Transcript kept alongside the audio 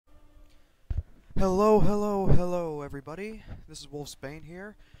Hello, everybody. This is Wolfsbane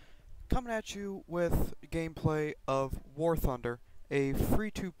here, coming at you with gameplay of War Thunder, a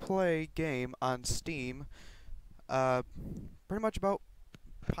free-to-play game on Steam, uh, pretty much about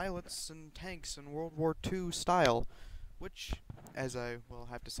pilots and tanks in World War II style, which, as I will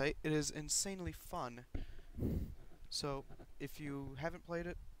have to say, it is insanely fun. So, if you haven't played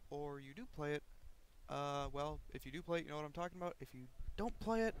it, or you do play it, well, if you do play it, you know what I'm talking about. If you don't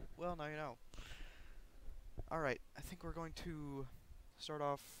play it, well, now you know. Alright, I think we're going to start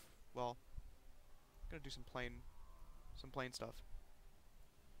off, well, gonna do some plain stuff.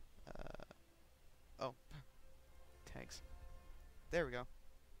 Oh, tanks. There we go.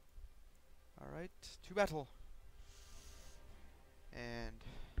 Alright, to battle. And,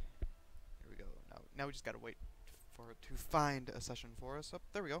 here we go. Now we just gotta wait for it to find a session for us. Oh,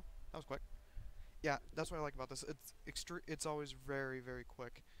 there we go. That was quick. Yeah, that's what I like about this. It's always very, very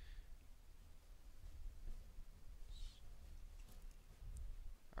quick.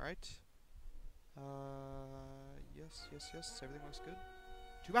 Alright. Yes. Everything looks good.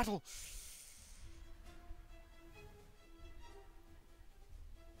 To battle!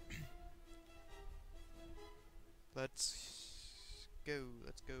 Let's go.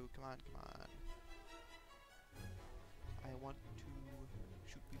 Come on. I want to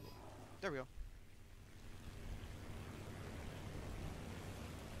shoot people. There we go.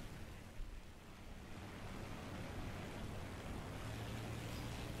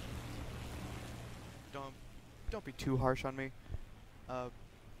 Don't be too harsh on me.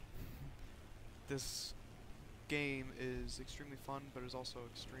 This game is extremely fun, but is also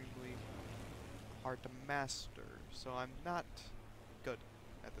extremely hard to master, so I'm not good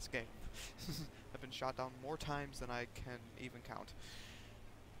at this game. I've been shot down more times than I can even count.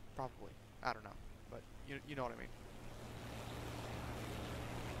 Probably. I don't know, but you know what I mean.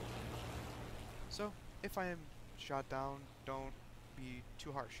 So, if I am shot down, don't be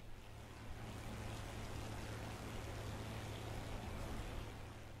too harsh.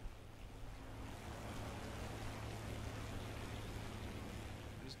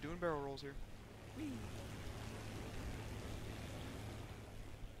 Just doing barrel rolls here. Whee.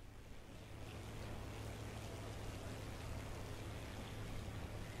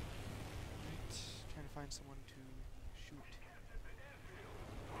 Right, trying to find someone to shoot.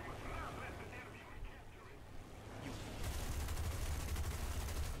 You.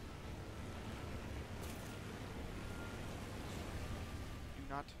 Do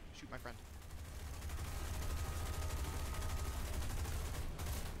not shoot my friend.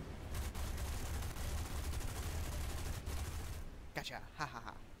 Gotcha! Ha ha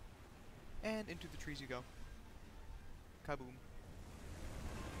ha. And into the trees you go. Kaboom.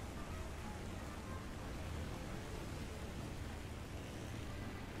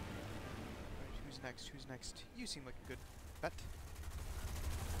 Alright, who's next? You seem like a good bet.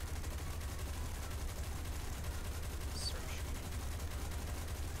 Search.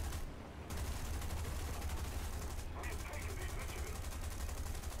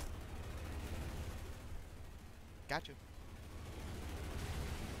 Gotcha.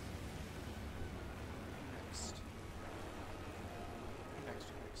 Who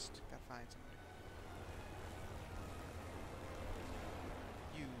next? Gotta find somebody.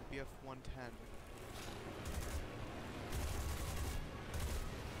 You, BF 110.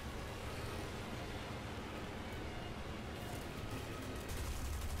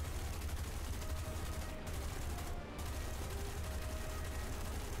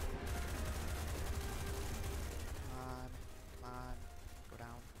 Come on, go down.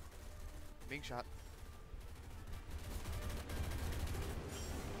 I'm being shot.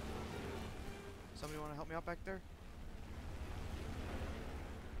 Somebody want to help me out back there?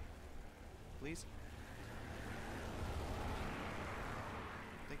 Please?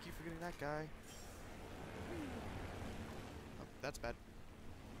 Thank you for getting that guy. Oh, that's bad.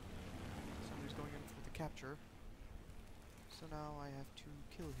 Somebody's going in for the capture. So now I have to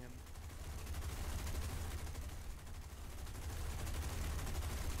kill him.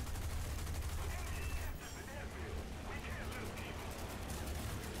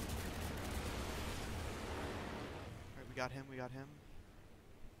 We got him.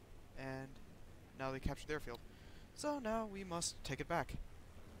 And now they captured their field. So now we must take it back.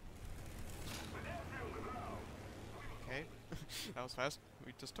 Okay. That was fast.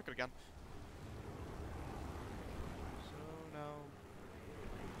 We just took it again. So now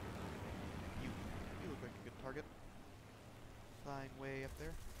you look like a good target. Flying way up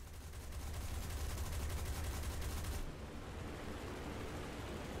there.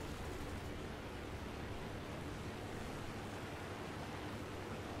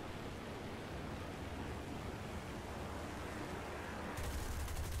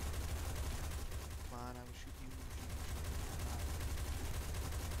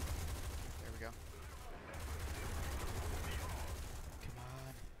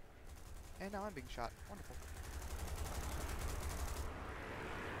 And now I'm being shot. Wonderful.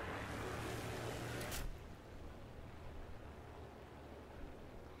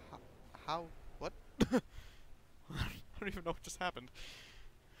 How? What? I don't even know what just happened.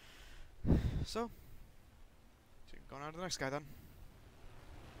 So going on to the next guy then.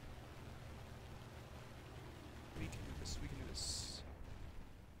 We can do this. We can do this.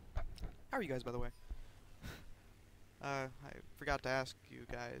 How are you guys, by the way? I forgot to ask you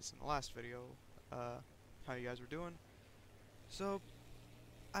guys in the last video how you guys were doing. So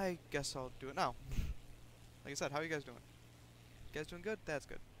I guess I'll do it now. Like I said, how are you guys doing? You guys doing good? That's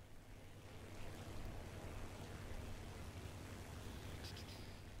good.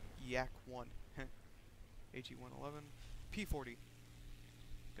 Yak 1. HE111. P40.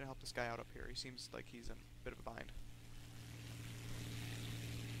 Gonna help this guy out up here. He seems like he's in a bit of a bind.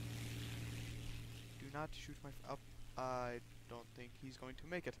 Do not shoot my up. I don't think he's going to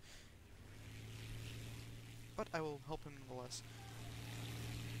make it. But I will help him nonetheless.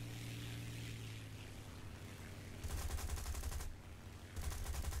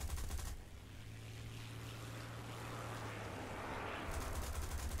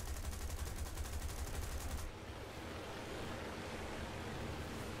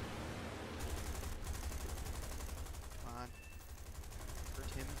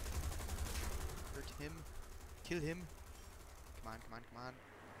 Him. Kill him. Come on, come on, come on.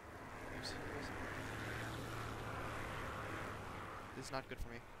 This is not good for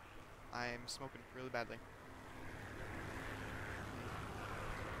me. I'm smoking really badly.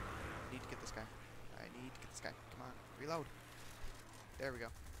 I need to get this guy. I need to get this guy. Come on. Reload. There we go.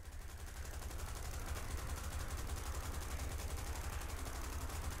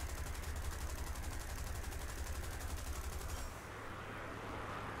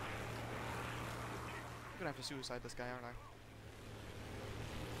 I'm gonna have to suicide this guy, aren't I?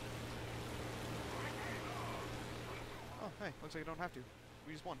 Oh, hey, looks like I don't have to.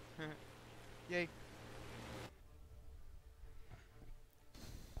 We just won. Yay.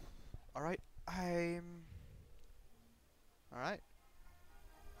 Alright, Alright.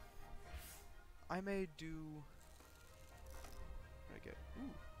 I may do... What did I get?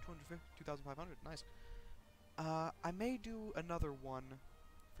 Ooh, 2,500, nice. I may do another one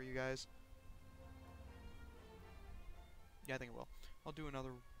for you guys. Yeah, I think it will. I'll do another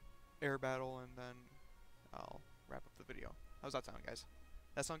air battle and then I'll wrap up the video. How's that sound, guys?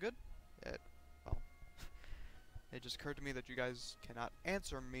 That sound good? Well, it just occurred to me that you guys cannot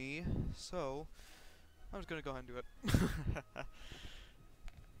answer me, so I'm just gonna go ahead and do it.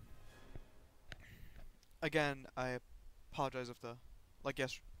 Again, I apologize if the like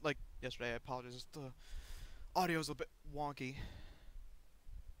yesterday. I apologize if the audio's a bit wonky.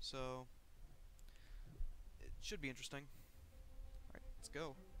 So it should be interesting. Alright, let's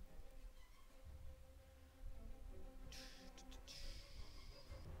go.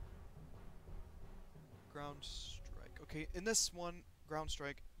 Ground strike. Okay, in this one, ground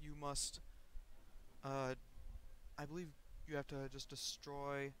strike, you must, I believe you have to just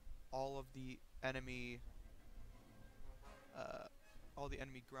destroy all of the enemy,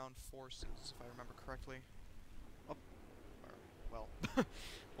 ground forces, if I remember correctly. Oh, or, well,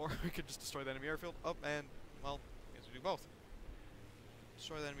 or we could just destroy the enemy airfield. Oh, and, well, I guess we do both.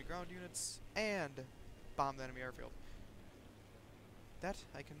 Destroy the enemy ground units, and bomb the enemy airfield. That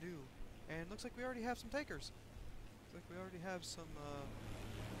I can do. And looks like we already have some takers. Looks like we already have some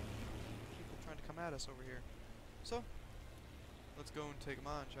people trying to come at us over here. So, let's go and take them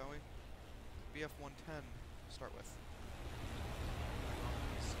on, shall we? BF-110 to start with.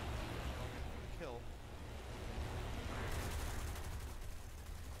 Kill.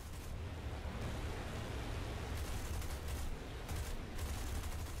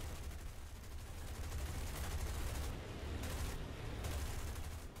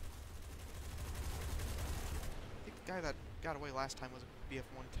 The guy that got away last time was a BF-110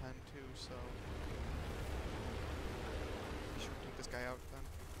 too, so be sure to take this guy out then.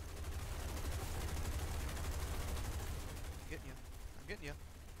 I'm getting you. I'm getting you.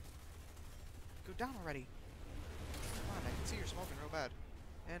 Go down already. Come on, I can see you're smoking real bad.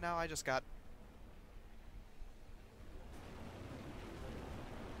 And now I just got...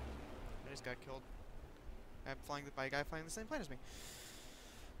 I just got killed. I'm flying by a guy flying the same plane as me.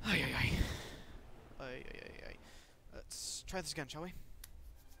 Ay ay ay. Ay ay ay ay. Let's try this again, shall we?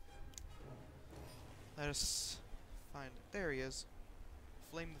 Let us find... There he is.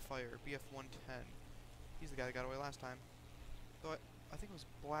 Flame the Fire, BF-110. He's the guy that got away last time. Though I think it was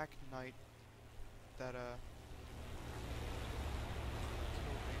Black Knight that, killed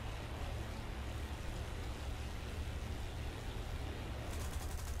me.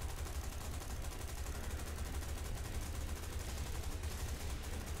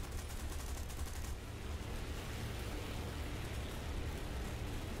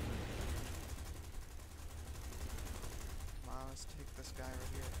 this guy right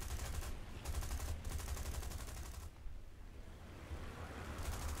here.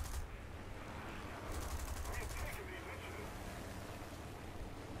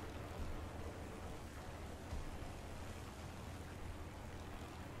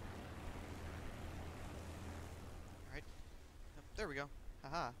 Alright. Yep, there we go.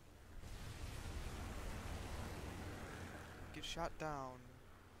 Haha. Get shot down.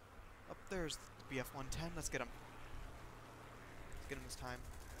 Up there's the BF-110. Let's get him. Let's get him this time.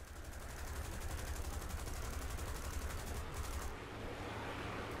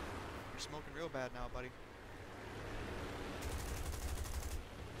 You're smoking real bad now, buddy.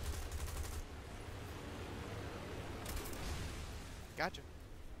 Gotcha.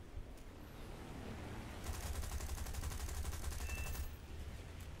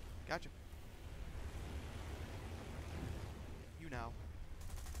 Gotcha. You now.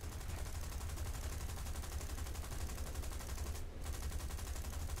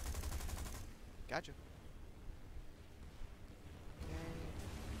 Gotcha. Okay.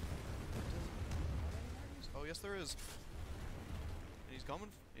 Oh yes, there is. And he's coming.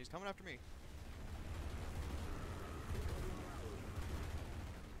 He's coming after me.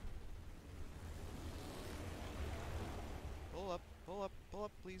 Pull up, pull up, pull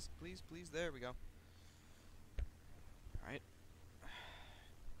up, please, please, please. There we go. All right.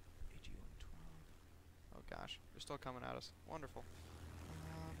 AG-112. Oh gosh, they're still coming at us. Wonderful.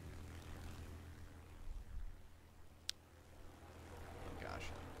 Oh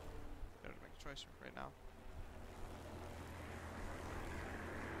gosh, gotta make a choice right now.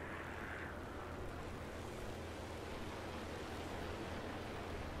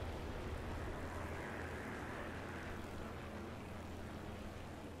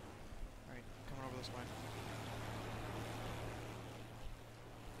 All right, coming over this way.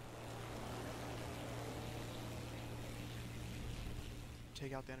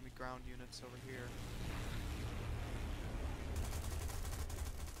 Take out the enemy ground units over here.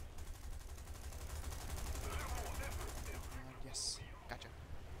 Yes, gotcha.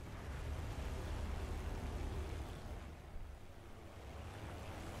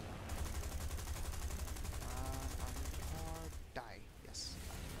 Die. Yes.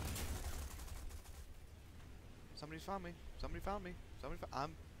 Somebody's found me. Somebody found me.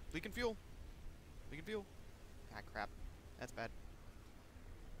 I'm leaking fuel. Leaking fuel. Ah, crap. That's bad.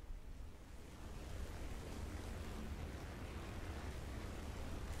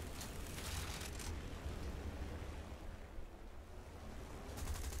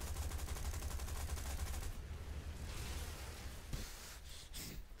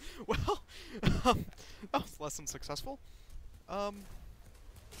 Well, that was less than successful. And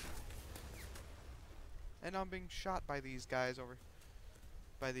I'm being shot by these guys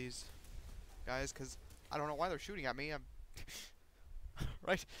because I don't know why they're shooting at me. I'm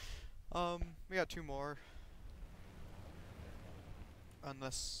right. We got two more.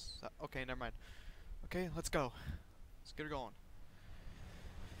 Unless, okay, never mind. Okay, let's go. Let's get her going.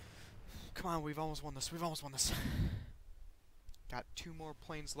 Come on, we've almost won this. We've almost won this. Got two more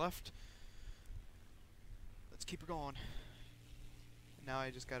planes left. Let's keep her going. And now I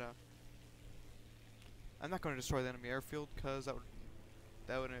just gotta... I'm not going to destroy the enemy airfield because that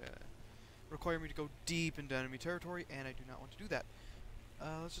would require me to go deep into enemy territory, and I do not want to do that.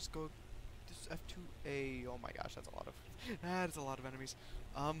 Let's just go this F2A. Oh my gosh, that's a lot of enemies.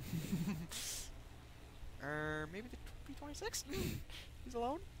 Maybe the P-26? He's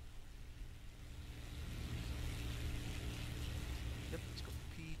alone? Yep, let's go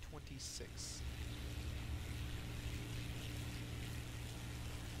P-26.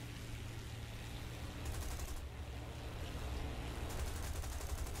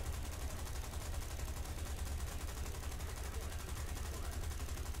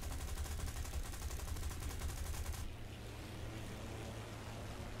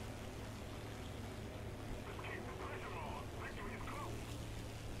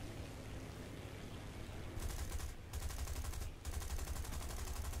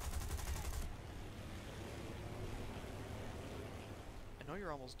 I know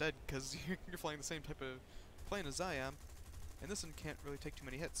you're almost dead because you're flying the same type of plane as I am, and this one can't really take too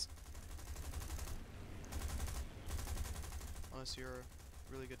many hits. Unless you're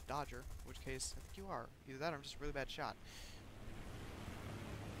a really good dodger, in which case I think you are. Either that or I'm just a really bad shot.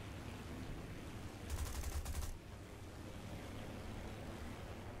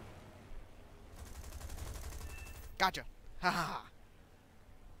 Gotcha! Ha ha ha!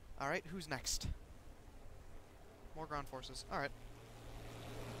 Alright, who's next? More ground forces. Alright.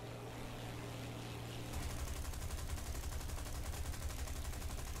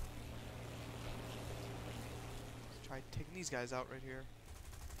 try taking these guys out right here.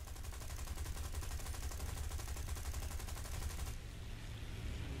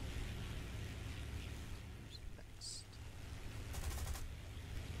 Who's next?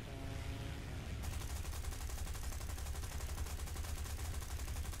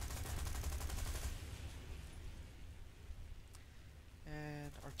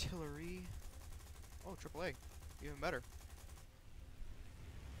 And artillery. Oh, AAA. Even better.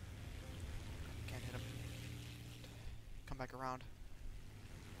 Can't hit him. Come back around.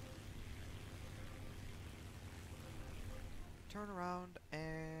 Turn around and...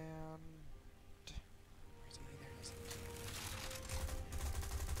 Where's he? There he is.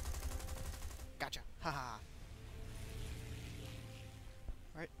 Gotcha. Haha.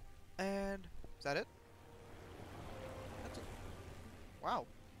 Alright. And... Is that it? That's it. Wow.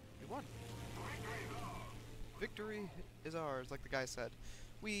 We won. Victory is ours, like the guy said.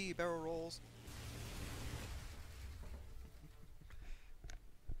 We barrel rolls.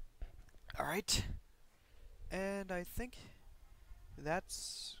 Alright. And I think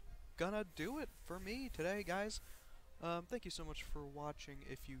that's gonna do it for me today, guys. Thank you so much for watching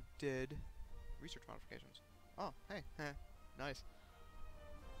if you did. Research modifications. Oh, hey, nice.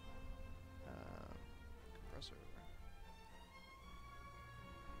 Compressor.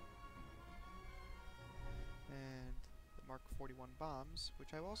 And the Mark 41 bombs, which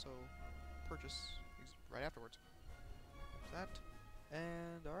I will also purchase right afterwards. That.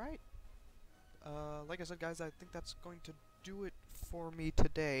 And alright. Like I said, guys, I think that's going to do it for me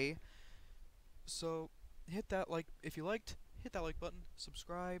today. So, hit that like, if you liked, hit that like button,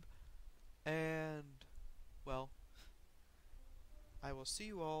 subscribe, and, well, I will see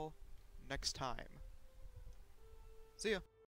you all next time. See ya!